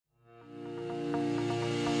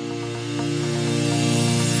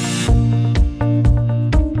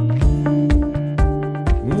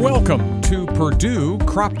Purdue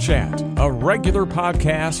Crop Chat, a regular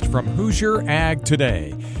podcast from Hoosier Ag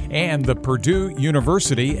Today and the Purdue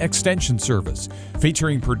University Extension Service,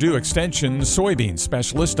 featuring Purdue Extension soybean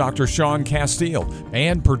specialist Dr. Sean Castile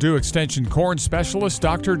and Purdue Extension corn specialist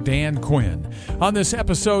Dr. Dan Quinn. On this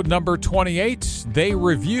episode number 28, they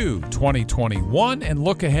review 2021 and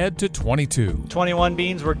look ahead to 22. 21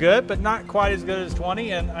 beans were good, but not quite as good as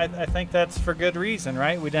 20, and I think that's for good reason,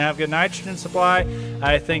 right? We didn't have good nitrogen supply.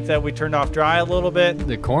 I think that we turned off dry a little bit.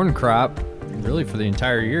 The corn crop, really for the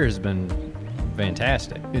entire year, has been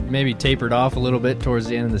fantastic. It maybe tapered off a little bit towards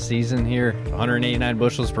the end of the season here. 189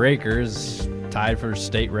 bushels per acre is tied for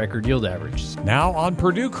state record yield average. Now on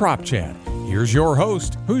Purdue Crop Chat, here's your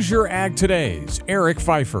host, Hoosier Ag Today's Eric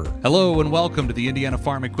Pfeiffer. Hello and welcome to the Indiana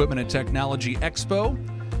Farm Equipment and Technology Expo.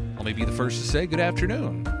 Let me be the first to say good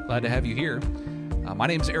afternoon. Glad to have you here. My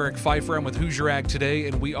name's Eric Pfeiffer. I'm with Hoosier Ag Today,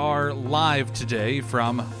 and we are live today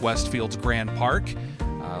from Westfield's Grand Park.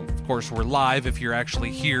 Of course, we're live if you're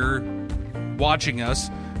actually here watching us.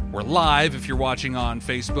 We're live if you're watching on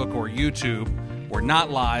Facebook or YouTube. We're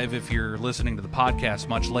not live if you're listening to the podcast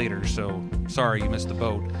much later, so sorry you missed the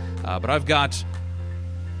boat. But I've got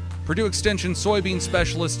Purdue Extension soybean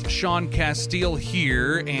specialist Sean Castile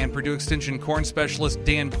here and Purdue Extension corn specialist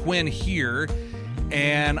Dan Quinn here.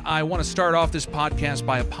 And I want to start off this podcast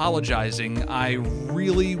by apologizing. I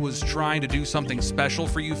really was trying to do something special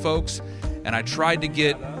for you folks, and I tried to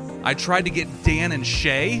get Dan and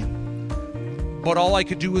Shay, but all I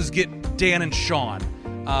could do was get Dan and Sean.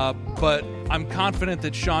 But I'm confident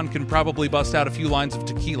that Sean can probably bust out a few lines of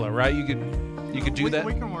tequila, right? You could do that?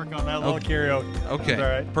 We can work on that little karaoke. Okay, all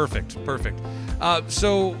right. Perfect.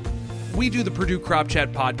 So we do the Purdue Crop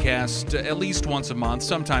Chat podcast at least once a month,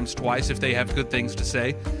 sometimes twice if they have good things to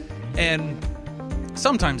say, and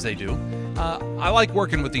sometimes they do. I like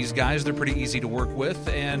working with these guys. They're pretty easy to work with,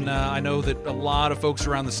 and I know that a lot of folks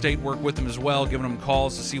around the state work with them as well, giving them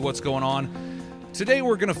calls to see what's going on. Today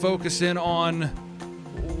we're going to focus in on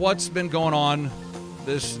what's been going on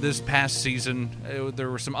this past season. There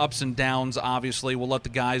were some ups and downs, obviously. We'll let the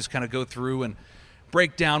guys kind of go through and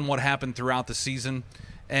break down what happened throughout the season.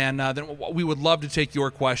 And then we would love to take your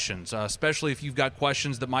questions, especially if you've got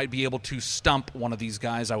questions that might be able to stump one of these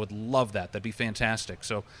guys. I would love that. That'd be fantastic.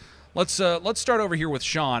 So let's start over here with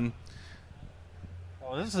Sean.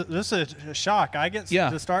 Well, this is a shock. I get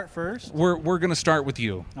to start first. We're going to start with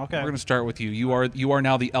you. Okay. We're going to start with you. You are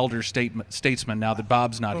now the elder statesman now that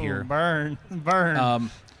Bob's not here. Burn.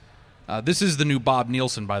 This is the new Bob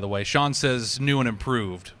Nielsen, by the way. Sean says new and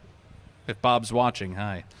improved. If Bob's watching,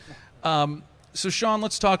 hi. So, Sean,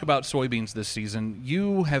 let's talk about soybeans this season.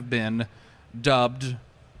 You have been dubbed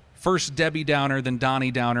first Debbie Downer, then Donnie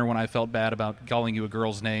Downer when I felt bad about calling you a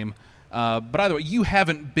girl's name. But either way, you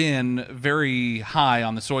haven't been very high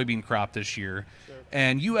on the soybean crop this year. Sure.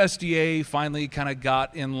 And USDA finally kind of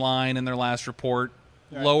got in line in their last report,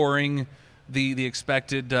 right, lowering the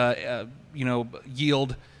expected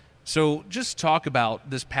yield. So just talk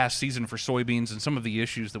about this past season for soybeans and some of the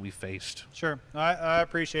issues that we faced. Sure. I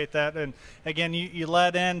appreciate that. And, again, you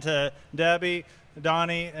led into Debbie,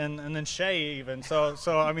 Donnie, and then Shay even. So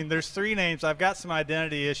I mean, there's three names. I've got some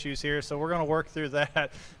identity issues here, so we're going to work through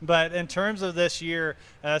that. But in terms of this year,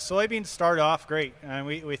 soybeans started off great. And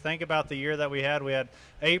we think about the year that we had. We had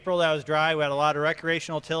April that was dry. We had a lot of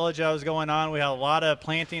recreational tillage that was going on. We had a lot of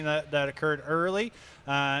planting that occurred early.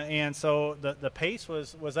 And so the pace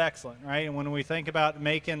was excellent, right? And when we think about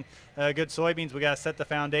making good soybeans, we got to set the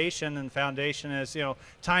foundation, and the foundation is,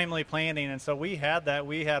 timely planting. And so we had that.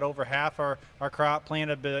 We had over half our crop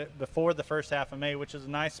planted before the first half of May, which is a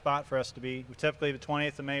nice spot for us to be. Typically the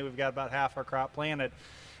 20th of May, we've got about half our crop planted.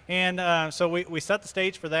 And so we set the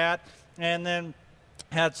stage for that, and then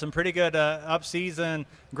had some pretty good up-season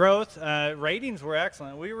growth. Ratings were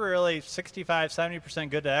excellent. We were really 65-70%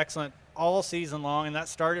 good to excellent all season long, and that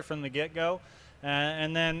started from the get-go.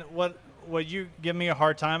 And then what you give me a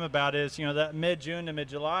hard time about is, that mid-June to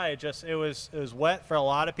mid-July, it was wet for a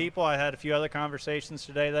lot of people. I had a few other conversations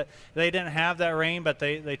today that they didn't have that rain, but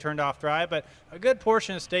they turned off dry. But a good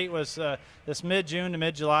portion of the state was this mid-June to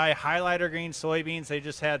mid-July, highlighter green soybeans. They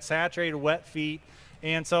just had saturated wet feet.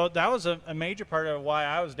 And so that was a major part of why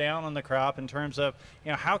I was down on the crop in terms of,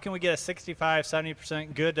 how can we get a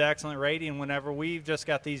 65-70% good to excellent rating whenever we've just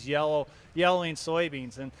got these yellowing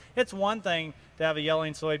soybeans. And it's one thing to have a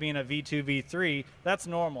yellowing soybean, a V2, V3. That's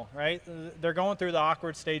normal, right? They're going through the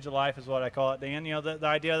awkward stage of life is what I call it, Dan. The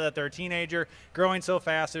idea that they're a teenager growing so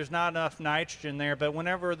fast, there's not enough nitrogen there. But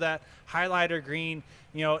whenever that highlighter green,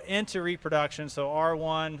 into reproduction, so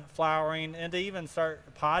R1, flowering, and to even start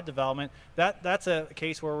pod development, that's a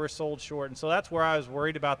case where we're sold short. And so that's where I was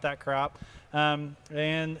worried about that crop. and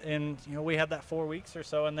we had that 4 weeks or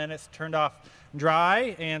so, and then it's turned off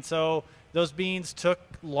dry, and so those beans took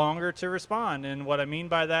longer to respond. And what I mean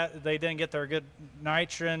by that, they didn't get their good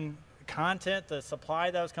nitrogen content, the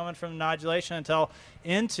supply that was coming from the nodulation, until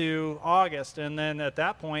into August. And then at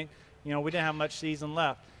that point, we didn't have much season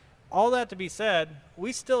left. All that to be said,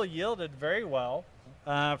 we still yielded very well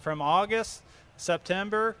from August,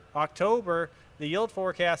 September, October. The yield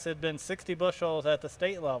forecast had been 60 bushels at the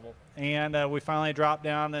state level, and we finally dropped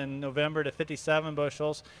down in November to 57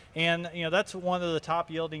 bushels. And that's one of the top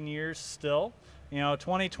yielding years still.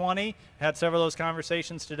 2020, had several of those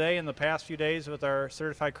conversations today in the past few days with our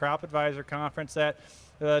Certified Crop Advisor Conference that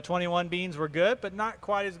 21 beans were good, but not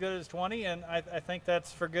quite as good as 20, and I think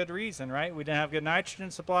that's for good reason, right? We didn't have good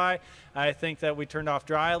nitrogen supply. I think that we turned off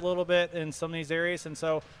dry a little bit in some of these areas, and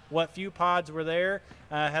so what few pods were there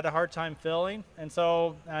had a hard time filling, and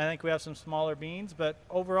so I think we have some smaller beans, but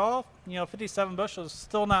overall, 57 bushels is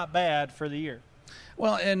still not bad for the year.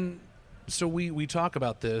 Well, and so we talk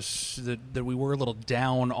about this, that we were a little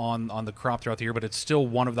down on the crop throughout the year, but it's still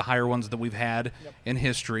one of the higher ones that we've had in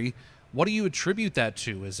history. What do you attribute that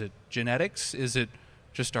to? Is it genetics? Is it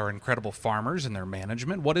just our incredible farmers and their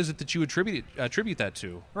management? What is it that you attribute that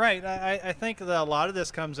to? Right. I think that a lot of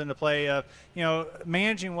this comes into play of,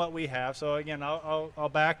 managing what we have. So again,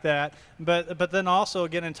 I'll back that. But then also,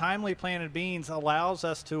 again, in timely planted beans allows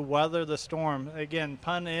us to weather the storm. Again,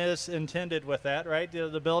 pun is intended with that, right?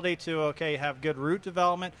 The ability to, have good root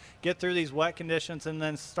development, get through these wet conditions, and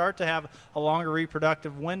then start to have a longer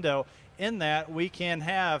reproductive window. In that, we can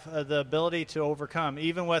have the ability to overcome,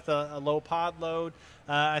 even with a low pod load.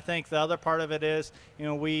 I think the other part of it is,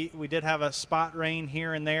 we did have a spot rain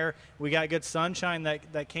here and there. We got good sunshine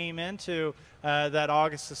that came into that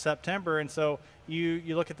August to September, and so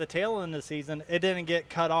you look at the tail end of the season, it didn't get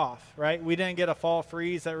cut off, right? We didn't get a fall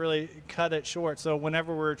freeze that really cut it short. So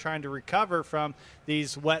whenever we're trying to recover from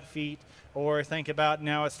these wet feet, or think about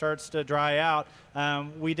now it starts to dry out,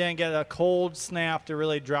 we didn't get a cold snap to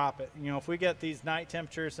really drop it. If we get these night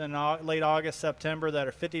temperatures in late August, September that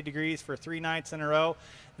are 50 degrees for 3 nights in a row,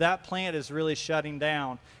 that plant is really shutting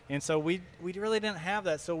down. And so we really didn't have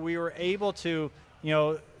that. So we were able to,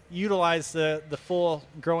 utilize the full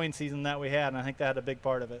growing season that we had, and I think that had a big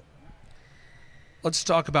part of it. Let's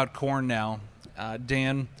talk about corn now.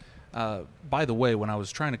 Dan, by the way, when I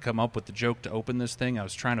was trying to come up with the joke to open this thing, I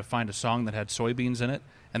was trying to find a song that had soybeans in it,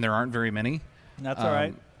 and there aren't very many. That's all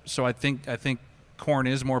right. So I think corn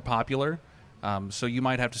is more popular. So you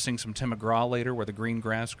might have to sing some Tim McGraw later, where the green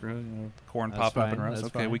grass grew, corn pop up and rose.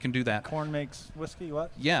 Okay, we can do that. Corn makes whiskey.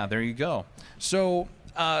 What? Yeah, there you go. So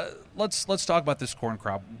let's talk about this corn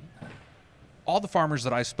crop. All the farmers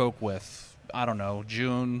that I spoke with, I don't know,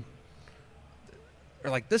 June,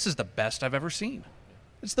 are like, this is the best I've ever seen.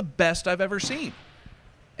 It's the best I've ever seen.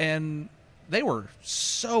 And they were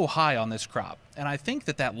so high on this crop. And I think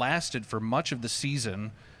that lasted for much of the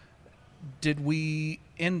season. Did we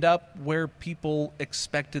end up where people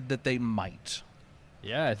expected that they might?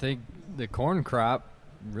 Yeah, I think the corn crop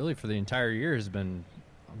really for the entire year has been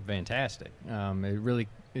fantastic.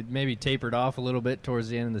 It maybe tapered off a little bit towards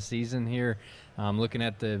the end of the season here, looking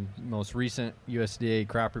at the most recent USDA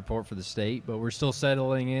crop report for the state, but we're still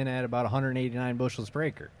settling in at about 189 bushels per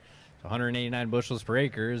acre. So 189 bushels per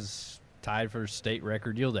acre is tied for state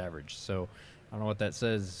record yield average. So I don't know what that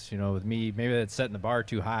says, with me. Maybe that's setting the bar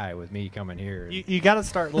too high with me coming here. You got to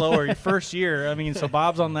start lower your first year. So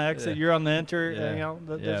Bob's on the exit, you're on the enter. Yeah.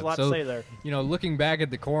 There's a lot to say there. Looking back at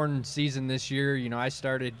the corn season this year, I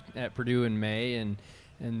started at Purdue in May, and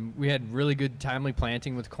we had really good timely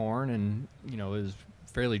planting with corn, and it was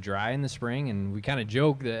fairly dry in the spring, and we kind of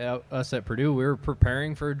joked that us at Purdue, we were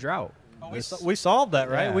preparing for a drought. We solved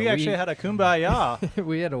that, right? Yeah, we actually had a kumbaya.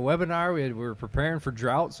 We had a webinar. We were preparing for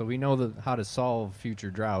drought, so we know how to solve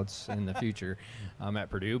future droughts in the future at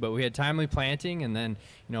Purdue. But we had timely planting, and then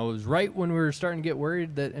it was right when we were starting to get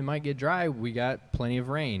worried that it might get dry, we got plenty of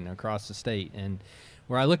rain across the state. And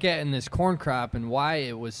where I look at in this corn crop and why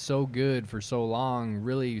it was so good for so long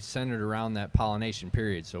really centered around that pollination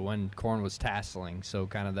period. So when corn was tasseling, so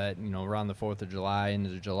kind of that, around the 4th of July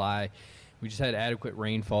into July, we just had adequate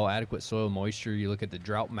rainfall, adequate soil moisture. You look at the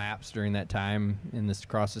drought maps during that time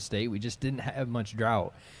across the state, we just didn't have much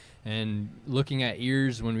drought. And looking at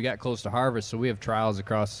ears when we got close to harvest, so we have trials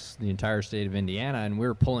across the entire state of Indiana, and we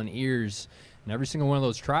were pulling ears in every single one of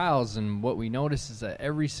those trials, and what we noticed is that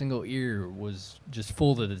every single ear was just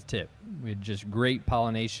full to the tip. We had just great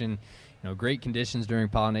pollination, great conditions during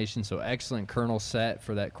pollination, so excellent kernel set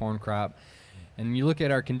for that corn crop. And you look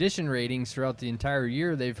at our condition ratings throughout the entire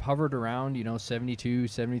year, they've hovered around, 72,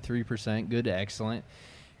 73%, good to excellent.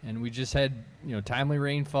 And we just had, timely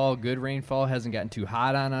rainfall, good rainfall. Hasn't gotten too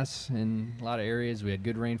hot on us in a lot of areas. We had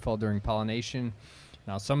good rainfall during pollination.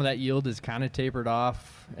 Now, some of that yield is kind of tapered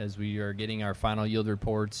off as we are getting our final yield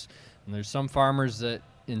reports. And there's some farmers that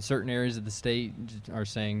in certain areas of the state are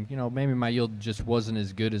saying, maybe my yield just wasn't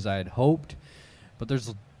as good as I had hoped. But there's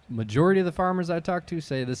a majority of the farmers I talk to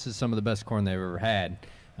say this is some of the best corn they've ever had.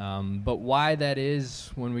 But why that is,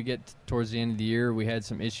 when we get towards the end of the year, we had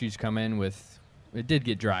some issues come in with, it did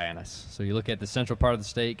get dry on us. So you look at the central part of the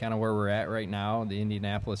state, kind of where we're at right now, the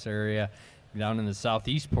Indianapolis area, down in the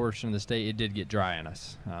southeast portion of the state, it did get dry on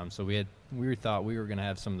us. So we thought we were going to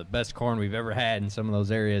have some of the best corn we've ever had in some of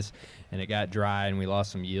those areas, and it got dry and we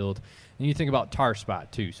lost some yield. And you think about tar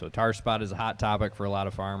spot too. So tar spot is a hot topic for a lot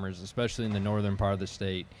of farmers, especially in the northern part of the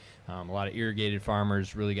state. A lot of irrigated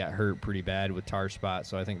farmers really got hurt pretty bad with tar spot.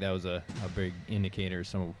 So I think that was a big indicator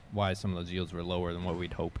of why some of those yields were lower than what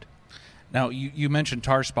we'd hoped. Now, you mentioned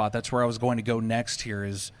tar spot. That's where I was going to go next here.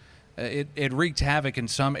 It wreaked havoc in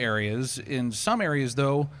some areas. In some areas,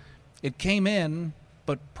 though, it came in,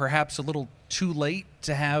 but perhaps a little too late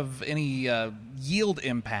to have any yield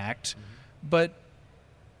impact. Mm-hmm. But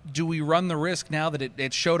do we run the risk now that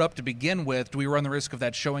it showed up to begin with? Do we run the risk of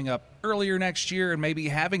that showing up earlier next year and maybe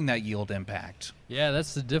having that yield impact? Yeah,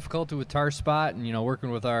 that's the difficulty with tar spot. And, working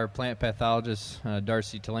with our plant pathologist,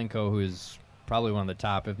 Darcy Telenko, who is probably one of the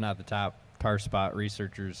top, if not the top, tar spot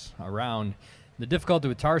researchers around. The difficulty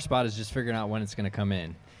with tar spot is just figuring out when it's going to come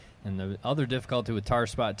in. And the other difficulty with tar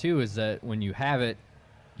spot, too, is that when you have it,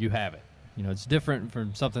 you have it. It's different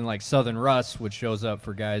from something like southern rust, which shows up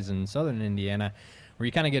for guys in southern Indiana, where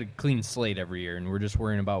you kind of get a clean slate every year, and we're just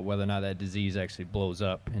worrying about whether or not that disease actually blows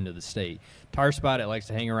up into the state. Tar spot, it likes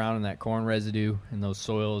to hang around in that corn residue in those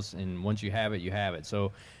soils, and once you have it, you have it.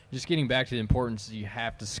 So just getting back to the importance, you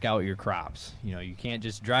have to scout your crops. You can't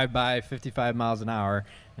just drive by 55 miles an hour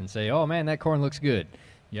and say, oh, man, that corn looks good.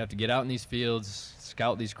 You have to get out in these fields,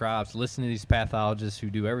 scout these crops, listen to these pathologists who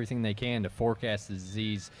do everything they can to forecast the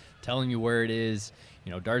disease, telling you where it is.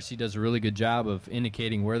 Darcy does a really good job of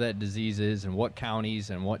indicating where that disease is and what counties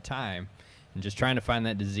and what time, and just trying to find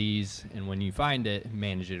that disease, and when you find it,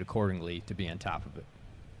 manage it accordingly to be on top of it.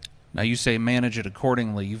 Now, you say manage it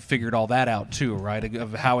accordingly. You've figured all that out too, right,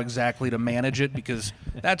 of how exactly to manage it, because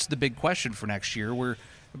that's the big question for next year. Where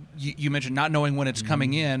you mentioned not knowing when it's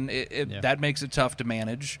coming in. That makes it tough to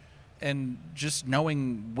manage, and just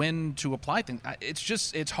knowing when to apply things.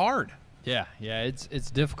 It's hard. Yeah,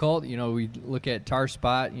 it's difficult. We look at tar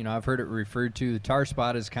spot. I've heard it referred to. The tar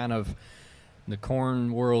spot is kind of the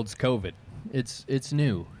corn world's COVID. It's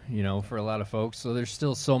new, for a lot of folks. So there's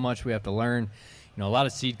still so much we have to learn. A lot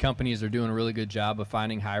of seed companies are doing a really good job of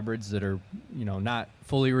finding hybrids that are, not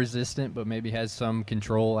fully resistant, but maybe has some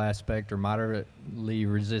control aspect or moderately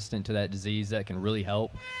resistant to that disease that can really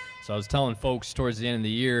help. So I was telling folks towards the end of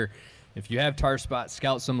the year, if you have tar spot,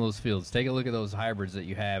 scout some of those fields. Take a look at those hybrids that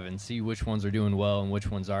you have and see which ones are doing well and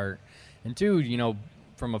which ones aren't. And two,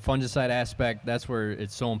 from a fungicide aspect, that's where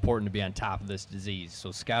it's so important to be on top of this disease.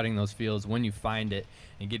 So scouting those fields when you find it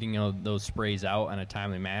and getting those sprays out on a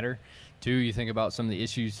timely manner. Two, you think about some of the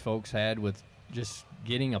issues folks had with just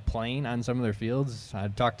getting a plane on some of their fields. I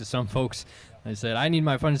talked to some folks, they said, I need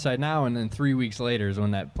my fungicide now, and then 3 weeks later is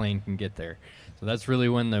when that plane can get there. So that's really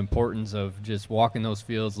when the importance of just walking those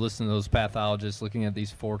fields, listening to those pathologists, looking at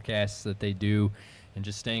these forecasts that they do, and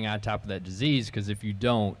just staying on top of that disease, because if you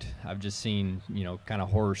don't, I've just seen, kind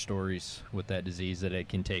of horror stories with that disease that it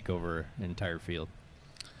can take over an entire field.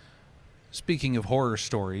 Speaking of horror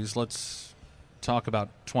stories, let's talk about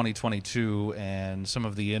 2022 and some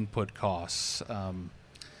of the input costs.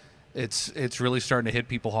 It's really starting to hit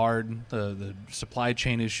people hard. The supply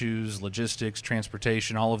chain issues, logistics,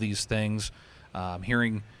 transportation, all of these things.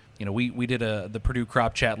 Hearing, we did the Purdue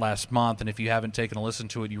Crop Chat last month, and if you haven't taken a listen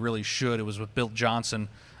to it, you really should. It was with Bill Johnson,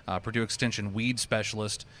 Purdue Extension weed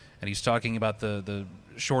specialist, and he's talking about the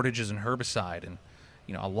shortages in herbicide. And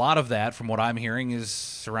a lot of that, from what I'm hearing, is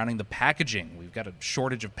surrounding the packaging. We've got a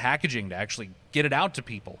shortage of packaging to actually get it out to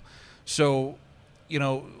people. So,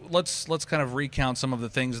 let's kind of recount some of the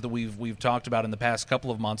things that we've talked about in the past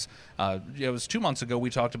couple of months. It was 2 months ago we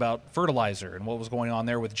talked about fertilizer and what was going on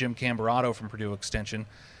there with Jim Camberato from Purdue Extension.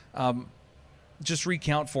 Just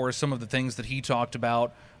recount for us some of the things that he talked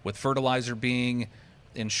about with fertilizer being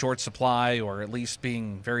in short supply or at least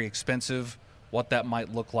being very expensive, what that might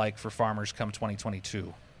look like for farmers come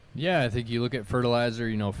 2022. Yeah, I think you look at fertilizer,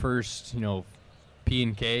 first, P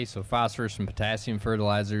and K, so phosphorus and potassium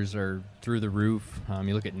fertilizers are through the roof.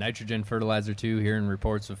 You look at nitrogen fertilizer too, hearing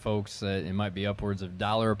reports of folks that it might be upwards of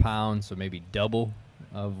 $1 a pound, so maybe double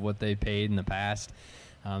of what they paid in the past.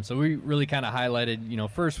 So we really kind of highlighted,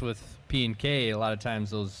 first with P&K, a lot of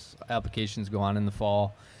times those applications go on in the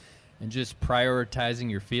fall, and just prioritizing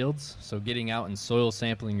your fields, so getting out and soil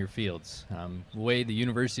sampling your fields. The way the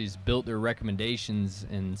university's built their recommendations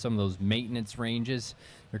in some of those maintenance ranges,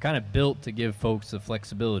 they're kind of built to give folks the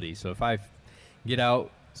flexibility. So if I get out,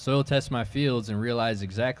 soil test my fields, and realize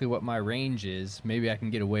exactly what my range is, maybe I can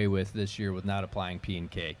get away with this year with not applying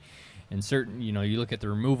P&K. And certain, you look at the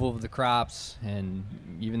removal of the crops, and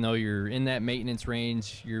even though you're in that maintenance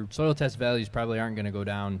range, your soil test values probably aren't going to go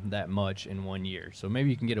down that much in 1 year. So maybe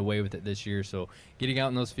you can get away with it this year. So getting out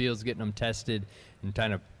in those fields, getting them tested, and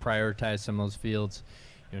kind of prioritize some of those fields.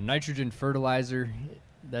 Nitrogen fertilizer,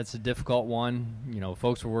 that's a difficult one.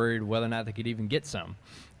 Folks were worried whether or not they could even get some.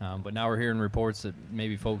 But now we're hearing reports that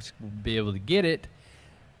maybe folks will be able to get it,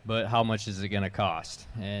 but how much is it going to cost?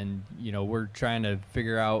 And, we're trying to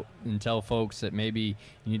figure out and tell folks that maybe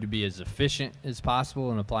you need to be as efficient as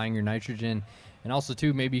possible in applying your nitrogen. And also,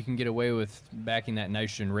 too, maybe you can get away with backing that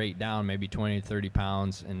nitrogen rate down, maybe 20 to 30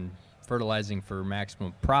 pounds, and fertilizing for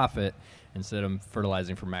maximum profit instead of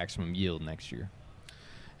fertilizing for maximum yield next year.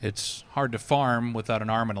 It's hard to farm without an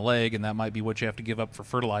arm and a leg, and that might be what you have to give up for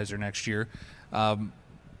fertilizer next year.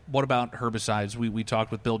 What about herbicides? We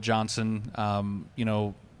talked with Bill Johnson.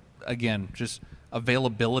 Again, just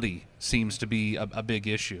availability seems to be a big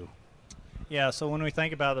issue. Yeah, so when we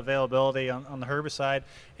think about availability on the herbicide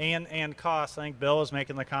and cost, I think Bill was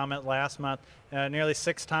making the comment last month, nearly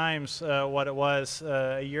 6 times what it was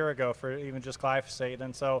a year ago for even just glyphosate.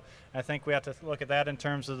 And so I think we have to look at that in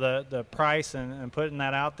terms of the price and putting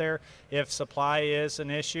that out there. If supply is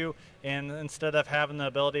an issue, and instead of having the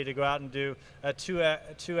ability to go out and do two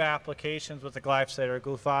applications with the glyphosate or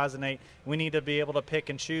glufosinate, we need to be able to pick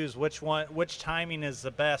and choose which timing is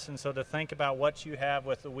the best. And so to think about what you have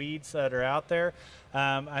with the weeds that are out there,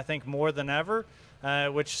 I think more than ever,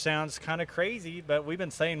 which sounds kind of crazy, but we've been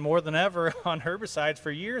saying more than ever on herbicides for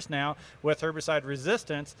years now with herbicide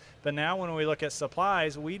resistance. But now when we look at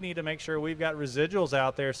supplies, we need to make sure we've got residuals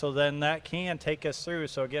out there, so then that can take us through.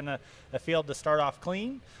 So again, a field to start off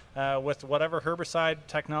clean with whatever herbicide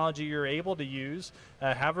technology you're able to use,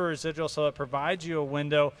 have a residual so it provides you a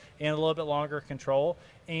window and a little bit longer control.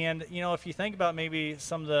 And, if you think about maybe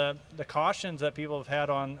some of the cautions that people have had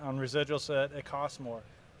on residuals, that it costs more.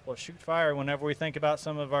 Well, shoot fire, whenever we think about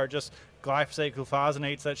some of our just glyphosate,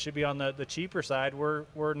 glufosinates that should be on the cheaper side,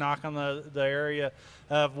 we're knocking the area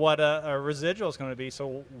of what a residual is going to be.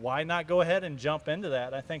 So why not go ahead and jump into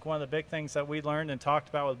that? I think one of the big things that we learned and talked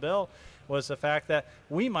about with Bill was the fact that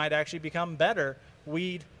we might actually become better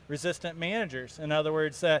weed resistant managers. In other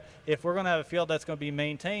words, if we're going to have a field that's going to be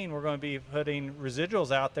maintained, we're going to be putting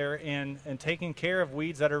residuals out there and taking care of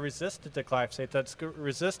weeds that are resistant to glyphosate, that's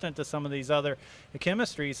resistant to some of these other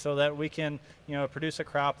chemistries, so that we can produce a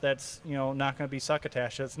crop that's not going to be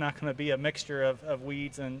succotash. It's not going to be a mixture of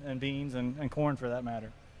weeds and beans and corn for that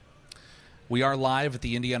matter. We are live at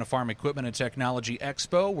the Indiana Farm Equipment and Technology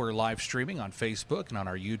Expo. We're live streaming on Facebook and on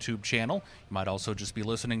our YouTube channel. You might also just be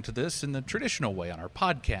listening to this in the traditional way on our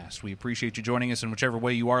podcast. We appreciate you joining us in whichever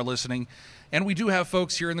way you are listening. And we do have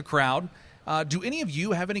folks here in the crowd. Do any of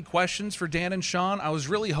you have any questions for Dan and Sean? I was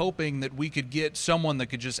really hoping that we could get someone that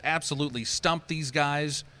could just absolutely stump these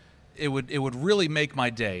guys. It would really make my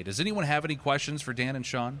day. Does anyone have any questions for Dan and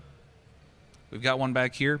Sean? We've got one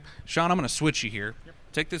back here. Sean, I'm going to switch you here. Yep.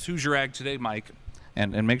 Take this Hoosier Ag Today mic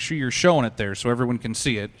and make sure you're showing it there so everyone can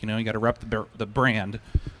see it. You got to rep the brand.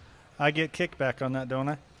 I get kickback on that, don't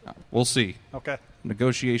I? We'll see. Okay.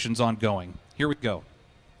 Negotiations ongoing. Here we go.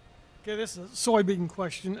 Okay, this is a soybean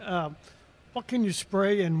question. What can you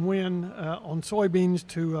spray and when on soybeans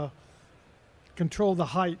to control the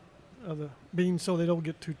height of the beans so they don't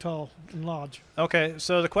get too tall and large? Okay,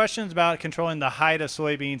 so the question is about controlling the height of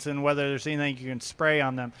soybeans and whether there's anything you can spray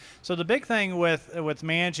on them. So the big thing with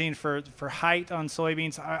managing for height on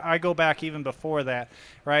soybeans, I go back even before that,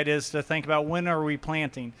 right, is to think about when are we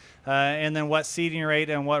planting and then what seeding rate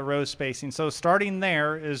and what row spacing. So starting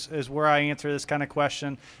there is where I answer this kind of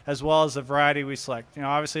question, as well as the variety we select.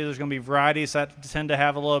 Obviously there's going to be varieties that tend to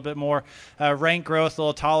have a little bit more rank growth, a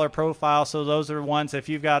little taller profile. So those are ones, if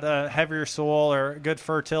you've got a heavier soil or good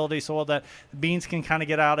fertility soil, that beans can kind of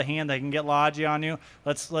get out of hand, they can get lodgy on you.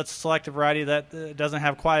 Let's select a variety that doesn't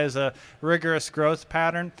have quite as a rigorous growth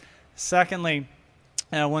pattern. Secondly,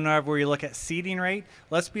 whenever we look at seeding rate,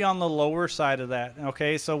 let's be on the lower side of that.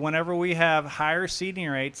 Okay, so whenever we have higher seeding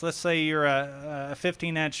rates, let's say you're a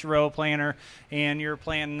 15-inch row planter and you're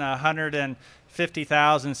planting 150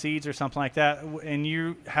 50,000 seeds or something like that, and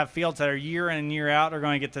you have fields that are year in and year out are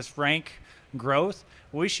going to get this rank growth,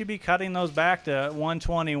 we should be cutting those back to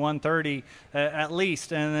 120, 130 at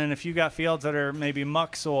least. And then if you got fields that are maybe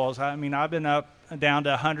muck soils, I mean, I've been up down to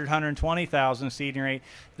 100, 120,000 seeding rate.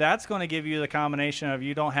 That's going to give you the combination of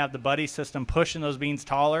you don't have the buddy system pushing those beans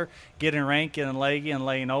taller, getting rank and leggy and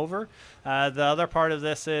laying over. The other part of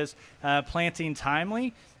this is planting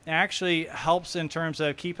timely actually helps in terms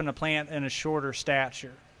of keeping a plant in a shorter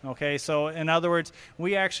stature. Okay, so in other words,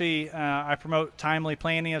 we actually, I promote timely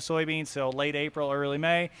planting of soybeans, so late April, early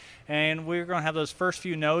May, and we're going to have those first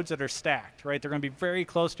few nodes that are stacked, right? They're going to be very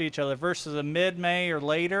close to each other versus a mid-May or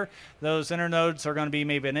later. Those internodes are going to be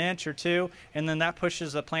maybe an inch or two, and then that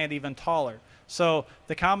pushes the plant even taller. So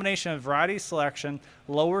the combination of variety selection,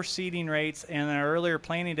 lower seeding rates, and an earlier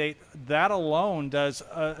planting date, that alone does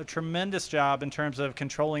a tremendous job in terms of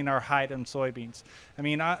controlling our height in soybeans. I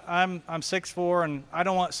mean, I'm 6'4", and I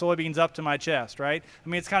don't want soybeans up to my chest, right? I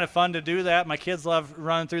mean, it's kind of fun to do that. My kids love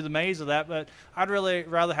running through the maze of that, but I'd really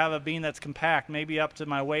rather have a bean that's compact, maybe up to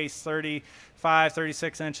my waist, 35,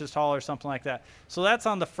 36 inches tall or something like that. So that's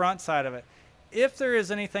on the front side of it. If there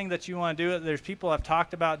is anything that you want to do, there's people have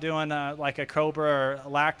talked about doing like a Cobra or a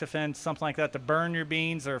Lactofen, something like that, to burn your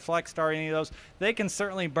beans, or FlexStar, any of those. They can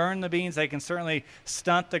certainly burn the beans. They can certainly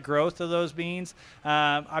stunt the growth of those beans.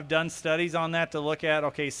 I've done studies on that to look at,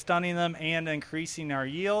 okay, stunning them and increasing our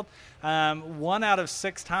yield. 1 out of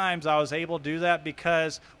 6 times I was able to do that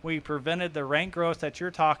because we prevented the rank growth that you're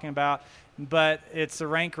talking about, but it's the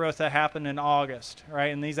rank growth that happened in August,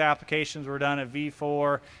 right? And these applications were done at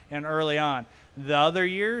V4 and early on. The other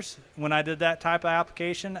years, when I did that type of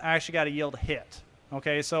application, I actually got a yield hit.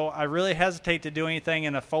 Okay, so I really hesitate to do anything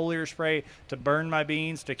in a foliar spray to burn my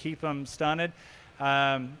beans, to keep them stunted.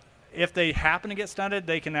 If they happen to get stunted,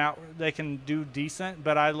 they can do decent,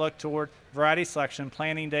 but I look toward variety selection,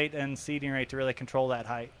 planting date, and seeding rate to really control that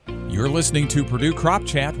height. You're listening to Purdue Crop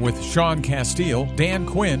Chat with Sean Castile, Dan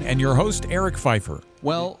Quinn, and your host, Eric Pfeiffer.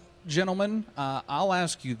 Well, gentlemen, I'll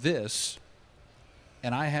ask you this,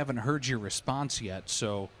 and I haven't heard your response yet,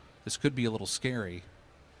 so this could be a little scary.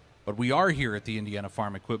 But we are here at the Indiana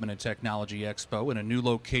Farm Equipment and Technology Expo in a new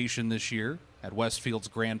location this year at Westfield's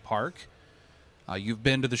Grand Park. You've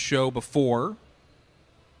been to the show before.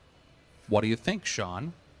 What do you think,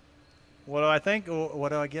 Sean? What do I think? What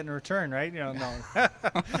do I get in return, right? No.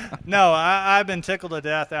 No, I've been tickled to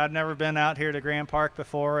death. I've never been out here to Grand Park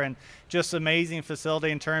before, and just amazing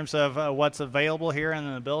facility in terms of what's available here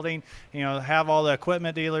in the building. You know, have all the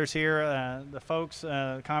equipment dealers here, the folks,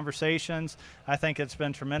 conversations. I think it's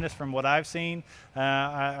been tremendous from what I've seen.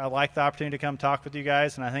 I like the opportunity to come talk with you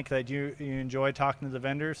guys, and I think that you enjoy talking to the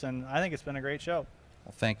vendors, and I think it's been a great show.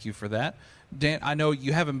 Well, thank you for that. Dan, I know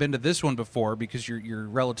you haven't been to this one before because you're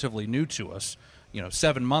relatively new to us.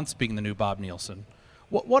 7 months being the new Bob Nielsen.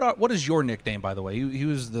 What is your nickname, by the way? He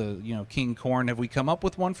was the King Corn. Have we come up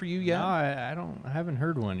with one for you yet? No, I haven't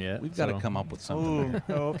heard one yet. We've got to come up with something.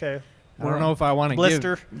 Ooh, okay. I don't know if I want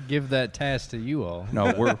Blister. to give that task to you all.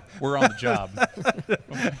 No, we're on the job.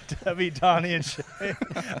 Debbie, Donnie, and Shay.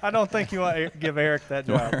 I don't think you want to give Eric that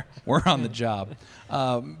job. We're on the job.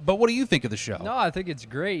 But what do you think of the show? No, I think it's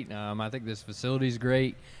great. I think this facility's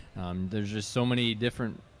great. There's just so many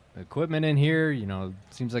different equipment in here. It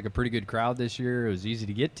seems like a pretty good crowd this year. It was easy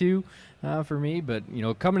to get to for me. But,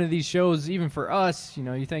 coming to these shows, even for us,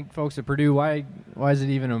 you think folks at Purdue, why is it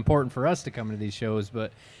even important for us to come to these shows?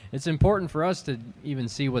 But it's important for us to even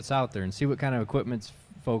see what's out there and see what kind of equipment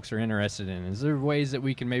folks are interested in. Is there ways that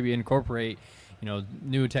we can maybe incorporate,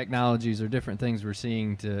 new technologies or different things we're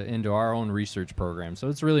seeing into our own research program? So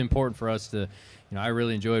it's really important for us to, I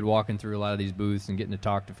really enjoyed walking through a lot of these booths and getting to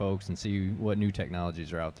talk to folks and see what new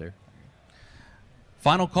technologies are out there.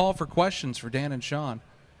 Final call for questions for Dan and Sean.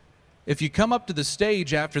 If you come up to the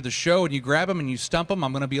stage after the show and you grab them and you stump them,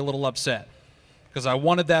 I'm going to be a little upset because I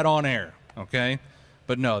wanted that on air, okay?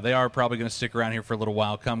 But no, they are probably going to stick around here for a little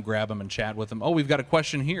while. Come grab them and chat with them. Oh, we've got a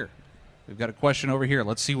question here. We've got a question over here.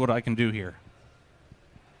 Let's see what I can do here.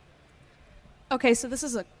 Okay, so this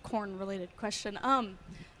is a corn-related question.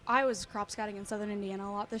 I was crop scouting in southern Indiana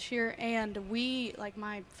a lot this year, and we, like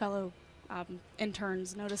my fellow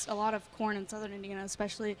interns, noticed a lot of corn in southern Indiana,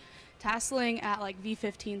 especially tasseling at like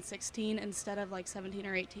V15, 16 instead of like 17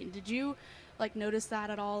 or 18. Did you notice that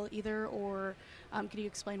at all either, or can you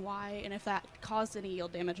explain why and if that caused any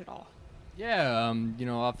yield damage at all? Yeah,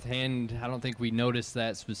 offhand, I don't think we noticed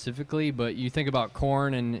that specifically, but you think about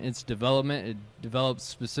corn and its development, it develops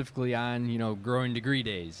specifically on, growing degree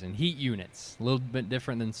days and heat units, a little bit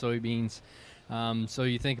different than soybeans. So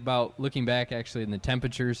you think about looking back actually in the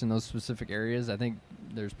temperatures in those specific areas. I think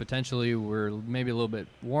there's potentially we're maybe a little bit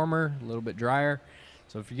warmer, a little bit drier.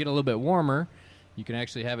 So if you get a little bit warmer, you can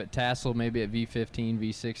actually have it tassel maybe at V15,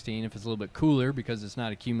 V16. If it's a little bit cooler because it's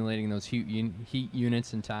not accumulating those heat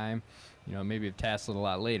units in time, maybe have tasseled a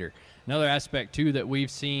lot later. Another aspect, too, that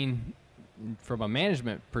we've seen from a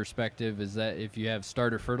management perspective is that if you have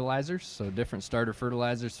starter fertilizers, so different starter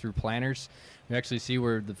fertilizers through planters, we actually see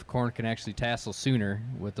where the corn can actually tassel sooner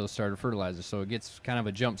with those starter fertilizers. So it gets kind of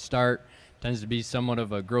a jump start, tends to be somewhat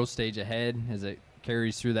of a growth stage ahead as it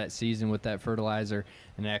carries through that season with that fertilizer,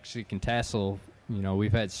 and actually can tassel.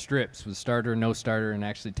 We've had strips with starter, no starter, and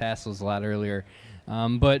actually tassels a lot earlier.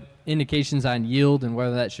 But indications on yield and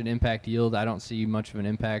whether that should impact yield, I don't see much of an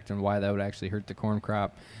impact on why that would actually hurt the corn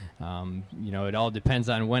crop. It all depends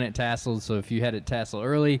on when it tassels. So if you had it tassel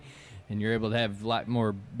early and you're able to have a lot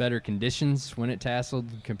more better conditions when it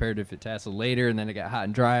tasseled compared to if it tasseled later and then it got hot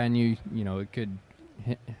and dry on you, it could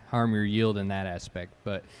harm your yield in that aspect.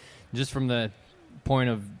 But just from the point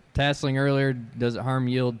of tasseling earlier, does it harm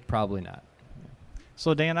yield? Probably not.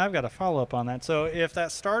 So, Dan, I've got a follow-up on that. So if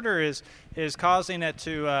that starter is causing it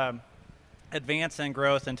to advance in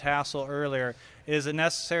growth and tassel earlier, is it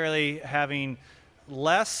necessarily having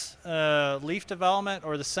less leaf development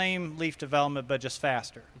or the same leaf development but just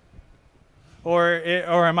faster? Or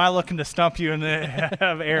am I looking to stump you and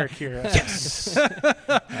have Eric here? Yes.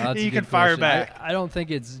 You can fire back. I don't think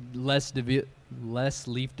it's less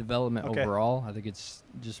leaf development overall. I think it's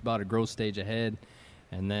just about a growth stage ahead.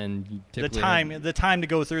 And then you typically the time to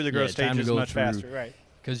go through the growth stage is much faster, right?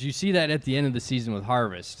 Because you see that at the end of the season with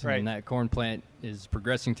harvest, right? And that corn plant is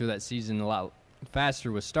progressing through that season a lot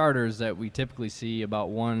faster with starters. That we typically see about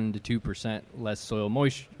 1% to 2% less soil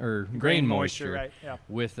moisture or grain moisture, right? Yeah.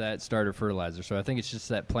 With that starter fertilizer. So I think it's just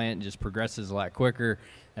that plant just progresses a lot quicker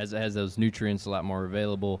as it has those nutrients a lot more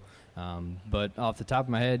available. But off the top of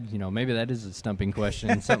my head, maybe that is a stumping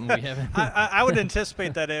question, something we haven't. I would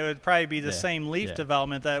anticipate that it would probably be the same leaf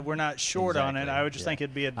development, that we're not short on it. I would just think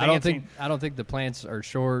it'd be advancing. I don't think the plants are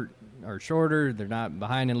shorter. They're not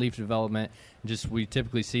behind in leaf development. Just we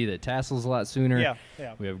typically see that tassels a lot sooner.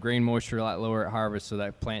 Yeah. We have grain moisture a lot lower at harvest, so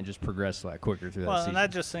that plant just progresses a lot quicker through that season. Well, and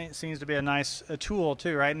that just seems to be a nice tool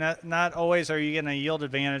too, right? Not always are you getting a yield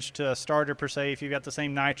advantage to a starter per se if you've got the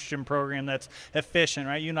same nitrogen program that's efficient,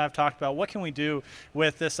 right? You and I have talked about what can we do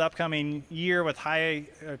with this upcoming year with high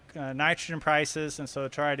nitrogen prices, and so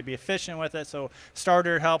try to be efficient with it. So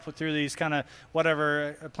starter help through these kind of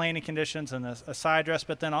whatever planting conditions and a side dress,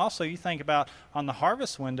 but then also you think about on the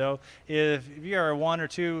harvest window, if you are 1 or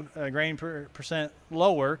 2 grain percent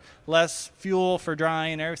lower, less fuel for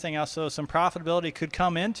drying and everything else, so some profitability could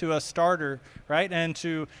come into a starter, right? And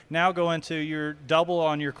to now go into your double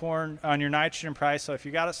on your corn, on your nitrogen price. So if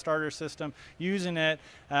you got a starter system, using it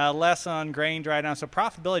less on grain dry down. So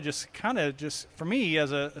profitability just kind of for me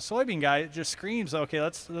as a soybean guy, it just screams, okay,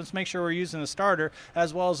 let's make sure we're using the starter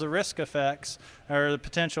as well as the risk effects or the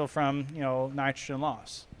potential from nitrogen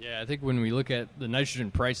loss. Yeah, I think when we look at the nitrogen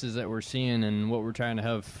prices that we're seeing and what we're trying to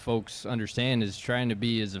have folks understand is trying to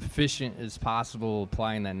be as efficient as possible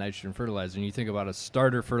applying that nitrogen fertilizer. And you think about a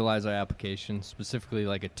starter fertilizer application, specifically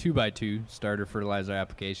like a 2x2 starter fertilizer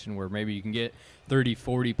application where maybe you can get 30,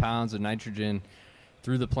 40 pounds of nitrogen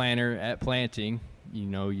through the planter at planting.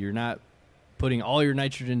 You're not putting all your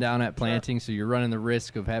nitrogen down at planting, so you're running the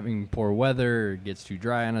risk of having poor weather, or it gets too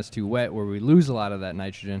dry on us, too wet, where we lose a lot of that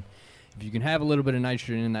nitrogen. If you can have a little bit of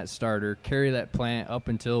nitrogen in that starter, carry that plant up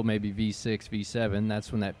until maybe V6, V7,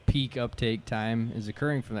 that's when that peak uptake time is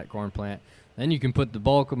occurring from that corn plant. Then you can put the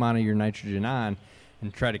bulk amount of your nitrogen on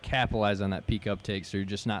and try to capitalize on that peak uptake so you're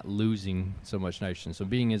just not losing so much nitrogen. So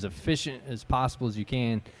being as efficient as possible as you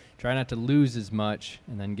can, try not to lose as much,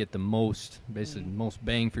 and then get the most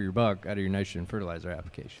bang for your buck out of your nitrogen fertilizer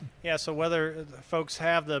application. Yeah, so whether folks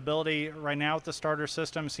have the ability right now with the starter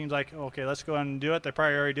system, it seems like, okay, let's go ahead and do it. They're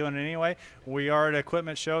probably already doing it anyway. We are at an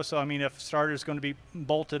equipment show, so if starter is going to be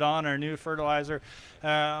bolted on or new fertilizer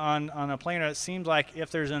on a planter, it seems like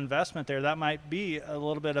if there's an investment there, that might be a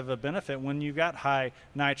little bit of a benefit when you've got high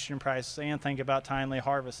nitrogen prices and think about timely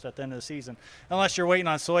harvest at the end of the season. Unless you're waiting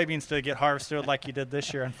on soybeans to get harvested like you did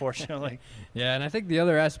this year, unfortunately. Yeah, and I think the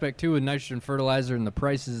other aspect too with nitrogen fertilizer and the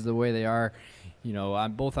prices the way they are,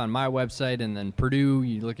 I'm both on my website and then Purdue.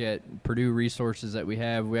 You look at Purdue resources that we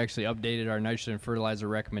have. We actually updated our nitrogen fertilizer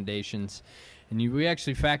recommendations, and we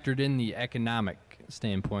actually factored in the economic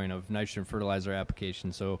standpoint of nitrogen fertilizer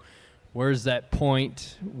application. So where's that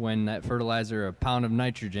point when that fertilizer, a pound of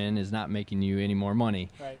nitrogen, is not making you any more money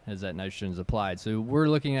as that nitrogen is applied? So we're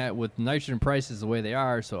looking at with nitrogen prices the way they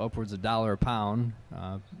are, so upwards of $1 a pound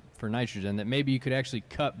for nitrogen, that maybe you could actually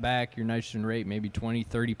cut back your nitrogen rate maybe 20,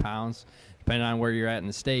 30 pounds, depending on where you're at in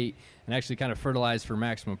the state, and actually kind of fertilize for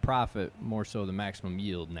maximum profit more so the maximum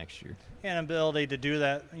yield next year. And ability to do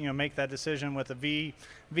that, make that decision with a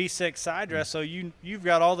V6 side dress. So you've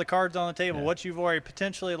got all the cards on the table, what you've already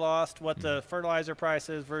potentially lost, what the fertilizer price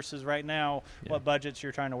is versus right now, what budgets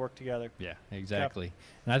you're trying to work together. Yeah, exactly. Yep.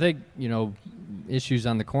 And I think, issues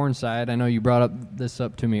on the corn side, I know you brought this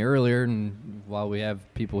up to me earlier, and while we have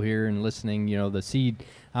people here and listening, the seed,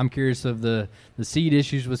 I'm curious of the seed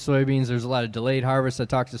issues with soybeans. There's a lot of delayed harvest. I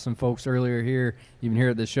talked to some folks earlier here, even here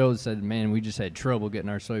at the show, that said, man, we just had trouble getting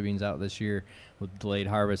our soybeans out this year with delayed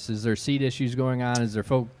harvest. Is there seed issues going on? Is there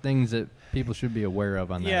things that people should be aware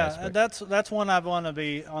of on that aspect? That's one I want to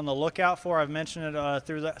be on the lookout for. I've mentioned it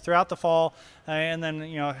throughout the fall, and then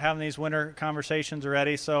having these winter conversations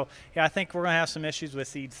already. So I think we're going to have some issues with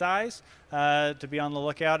seed size to be on the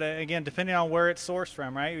lookout. Again, depending on where it's sourced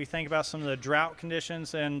from, right? We think about some of the drought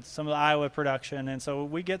conditions and some of the Iowa production, and so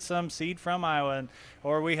we get some seed from Iowa,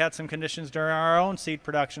 or we had some conditions during our own seed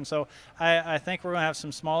production. So I think we're going to have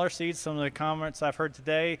some smaller seeds. Some of the comments I've heard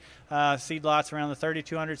today, seed lots around the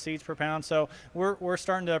 3,200 seeds per pound. So we're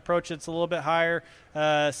starting to approach it's a little bit higher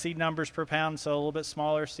seed numbers per pound, so a little bit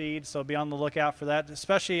smaller seeds. So be on the lookout for that,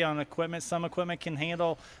 especially on equipment. Some equipment can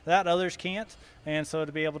handle that, others can't. And so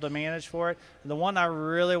to be able to manage for it. The one I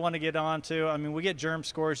really want to get on to, we get germ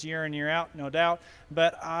scores year in, year out, no doubt,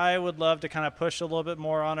 but I would love to kind of push a little bit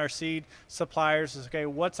more on our seed suppliers. Okay,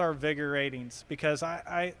 what's our vigor ratings? Because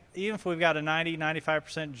I even if we've got a 90,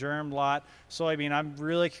 95% germ lot soybean, I'm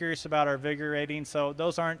really curious about our vigor ratings. So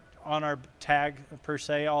those aren't on our tag per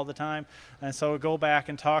se all the time, and so go back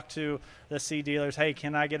and talk to the seed dealers. Hey,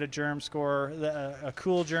 can I get a germ score, a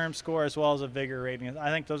cool germ score, as well as a vigor rating?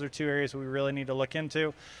 I think those are two areas we really need to look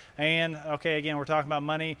into. And okay, again, we're talking about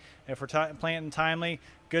money. If we're planting timely,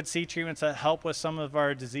 good seed treatments that help with some of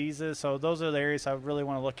our diseases. So those are the areas I really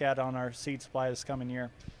want to look at on our seed supply this coming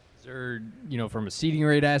year. Is there, from a seeding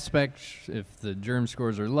rate aspect, if the germ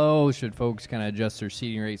scores are low, should folks kind of adjust their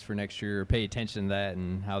seeding rates for next year, or pay attention to that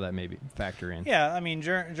and how that may factor in? Yeah,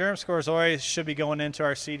 germ scores always should be going into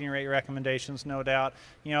our seeding rate recommendations, no doubt.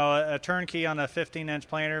 A turnkey on a 15-inch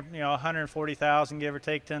planter, 140,000, give or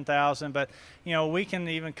take 10,000, but we can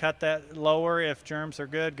even cut that lower if germs are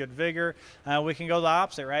good vigor. We can go the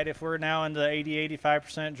opposite, right? If we're now in the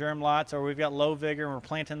 80-85% germ lots, or we've got low vigor and we're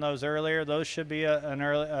planting those earlier, those should be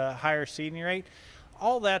a higher seeding rate.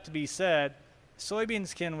 All that to be said,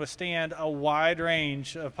 soybeans can withstand a wide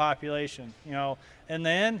range of population, and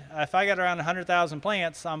then if I got around 100,000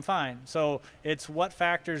 plants, I'm fine. So it's what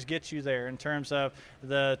factors get you there in terms of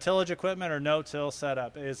the tillage equipment or no-till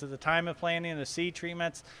setup. Is it the time of planting, the seed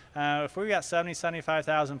treatments? If we've got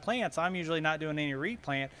 75,000 plants, I'm usually not doing any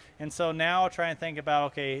replant. And so now I'll try and think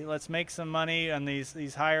about, okay, let's make some money on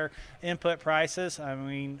these higher input prices.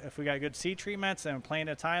 If we got good seed treatments and plant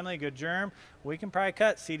it timely, good germ, we can probably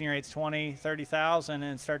cut seeding rates 20, 30,000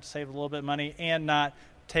 and start to save a little bit of money and not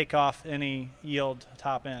take off any yield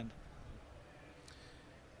top end.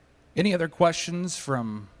 Any other questions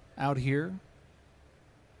from out here?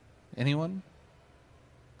 Anyone?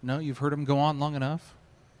 No, you've heard them go on long enough?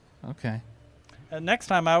 Okay. Next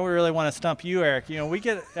time, I would really want to stump you, Eric. We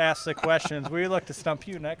get asked the questions. We look to stump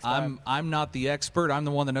you next time. I'm not the expert. I'm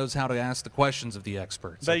the one that knows how to ask the questions of the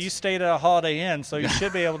experts. But you stayed at a Holiday Inn, so you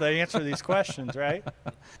should be able to answer these questions, right?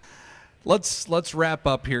 Let's wrap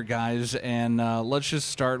up here, guys, and let's just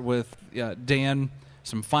start with Dan.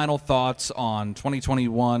 Some final thoughts on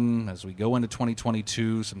 2021 as we go into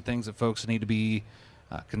 2022. Some things that folks need to be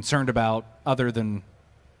concerned about, other than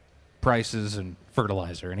prices and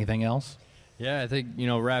fertilizer. Anything else? Yeah, I think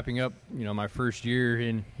wrapping up my first year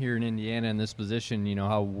here in Indiana in this position,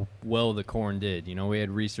 how well the corn did. We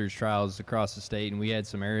had research trials across the state, and we had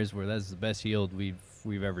some areas where that's the best yield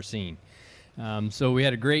we've ever seen. So we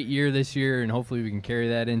had a great year this year, and hopefully we can carry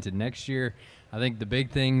that into next year. I think the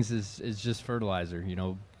big things is just fertilizer,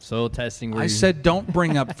 soil testing. I said don't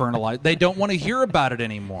bring up fertilizer. They don't want to hear about it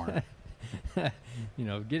anymore.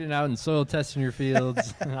 Getting out and soil testing your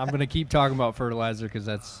fields. I'm going to keep talking about fertilizer because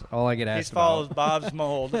that's all I get asked about. He follows Bob's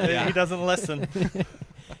mold. Yeah. He doesn't listen.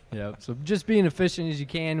 Yeah, so just being efficient as you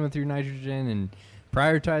can with your nitrogen and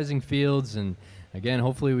prioritizing fields, and again,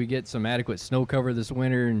 hopefully we get some adequate snow cover this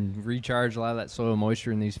winter and recharge a lot of that soil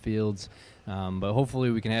moisture in these fields. But hopefully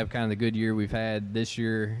we can have kind of the good year we've had this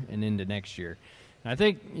year and into next year. And I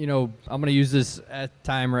think, I'm going to use this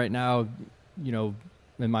time right now,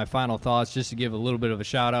 in my final thoughts, just to give a little bit of a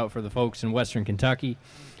shout out for the folks in Western Kentucky.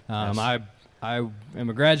 Yes. I am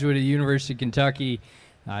a graduate of the University of Kentucky.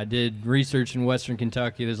 I did research in Western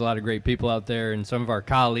Kentucky. There's a lot of great people out there, and some of our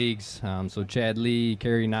colleagues, so Chad Lee,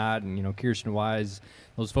 Kerry Knott, and Kirsten Wise,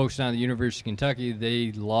 those folks down at the University of Kentucky,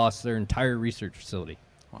 they lost their entire research facility.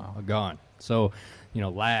 Wow, gone. So,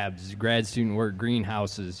 labs, grad student work,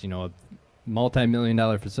 greenhouses, a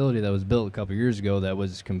multi-million-dollar facility that was built a couple years ago that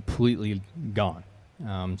was completely gone.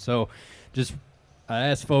 So, just I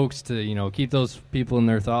ask folks to, keep those people in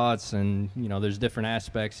their thoughts, and, there's different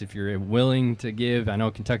aspects. If you're willing to give, I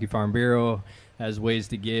know Kentucky Farm Bureau has ways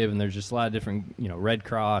to give, and there's just a lot of different, Red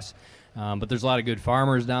Cross, but there's a lot of good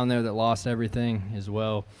farmers down there that lost everything as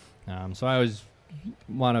well. So I always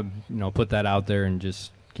want to, put that out there and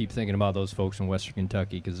just keep thinking about those folks in Western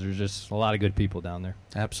Kentucky, because there's just a lot of good people down there.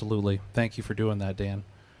 Absolutely. Thank you for doing that, Dan.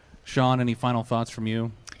 Sean, any final thoughts from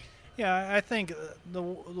you? Yeah, I think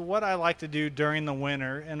what I like to do during the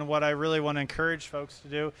winter, and what I really want to encourage folks to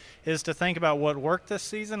do, is to think about what worked this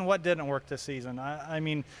season, what didn't work this season.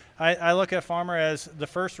 I look at farmer as the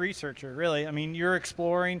first researcher, really. You're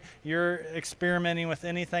exploring, you're experimenting with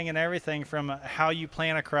anything and everything, from how you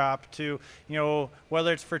plant a crop to,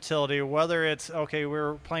 whether it's fertility, whether it's, okay,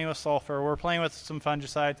 we're playing with sulfur, we're playing with some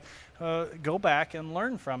fungicides. Go back and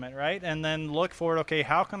learn from it, right? And then look forward, okay,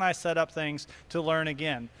 how can I set up things to learn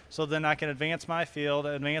again? So then I can advance my field,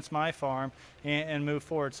 advance my farm, and move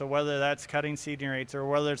forward. So whether that's cutting seeding rates, or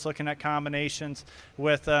whether it's looking at combinations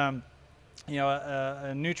with, a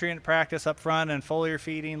nutrient practice up front and foliar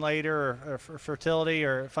feeding later, or fertility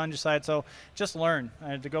or fungicide. So just learn,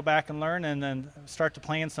 to go back and learn, and then start to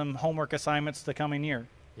plan some homework assignments the coming year.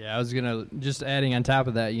 Yeah, I was just adding on top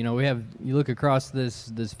of that, you look across this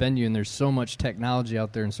venue, and there's so much technology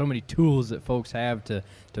out there and so many tools that folks have to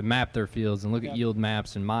map their fields and look at yield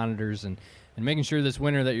maps and monitors, and making sure this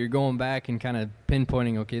winter that you're going back and kind of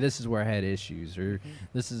pinpointing, okay, this is where I had issues, or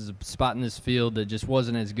this is a spot in this field that just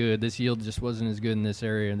wasn't as good, this yield just wasn't as good in this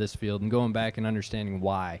area in this field, and going back and understanding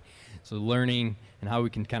why. So learning and how we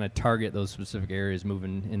can kind of target those specific areas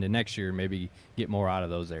moving into next year, maybe get more out of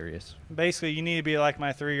those areas. Basically, you need to be like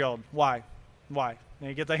my 3-year-old. Why? And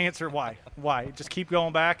you get the answer, why? Just keep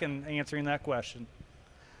going back and answering that question.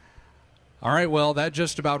 All right, well, that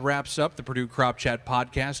just about wraps up the Purdue Crop Chat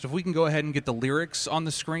podcast. If we can go ahead and get the lyrics on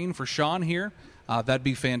the screen for Sean here, that'd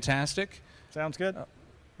be fantastic. Sounds good.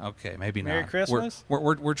 Okay, maybe Merry not. Christmas.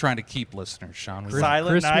 We're trying to keep listeners, Sean.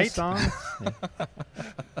 Silent Christmas Night. song?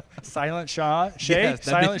 Silent Shay. Yes,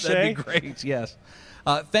 Silent Shay. That'd be great, yes.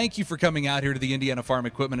 Thank you for coming out here to the Indiana Farm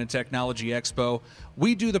Equipment and Technology Expo.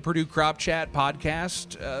 We do the Purdue Crop Chat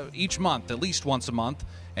podcast each month, at least once a month,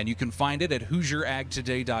 and you can find it at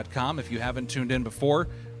HoosierAgToday.com. If you haven't tuned in before,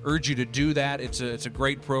 urge you to do that. It's a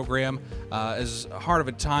great program. As hard of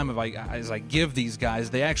a time as I give these guys,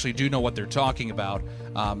 they actually do know what they're talking about.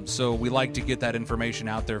 So we like to get that information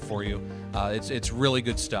out there for you. It's really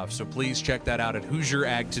good stuff. So please check that out at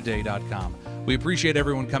HoosierAgToday.com. We appreciate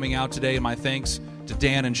everyone coming out today, and my thanks to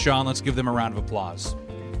Dan and Sean. Let's give them a round of applause.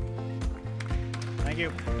 Thank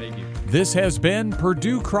you. Thank you. This has been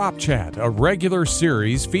Purdue Crop Chat, a regular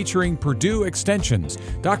series featuring Purdue Extension's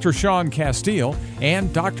Dr. Sean Castile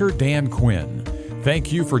and Dr. Dan Quinn.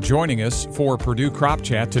 Thank you for joining us for Purdue Crop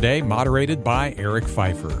Chat today, moderated by Eric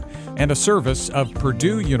Pfeiffer, and a service of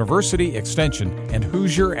Purdue University Extension and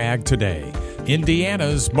Hoosier Ag Today,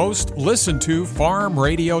 Indiana's most listened to farm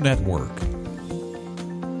radio network.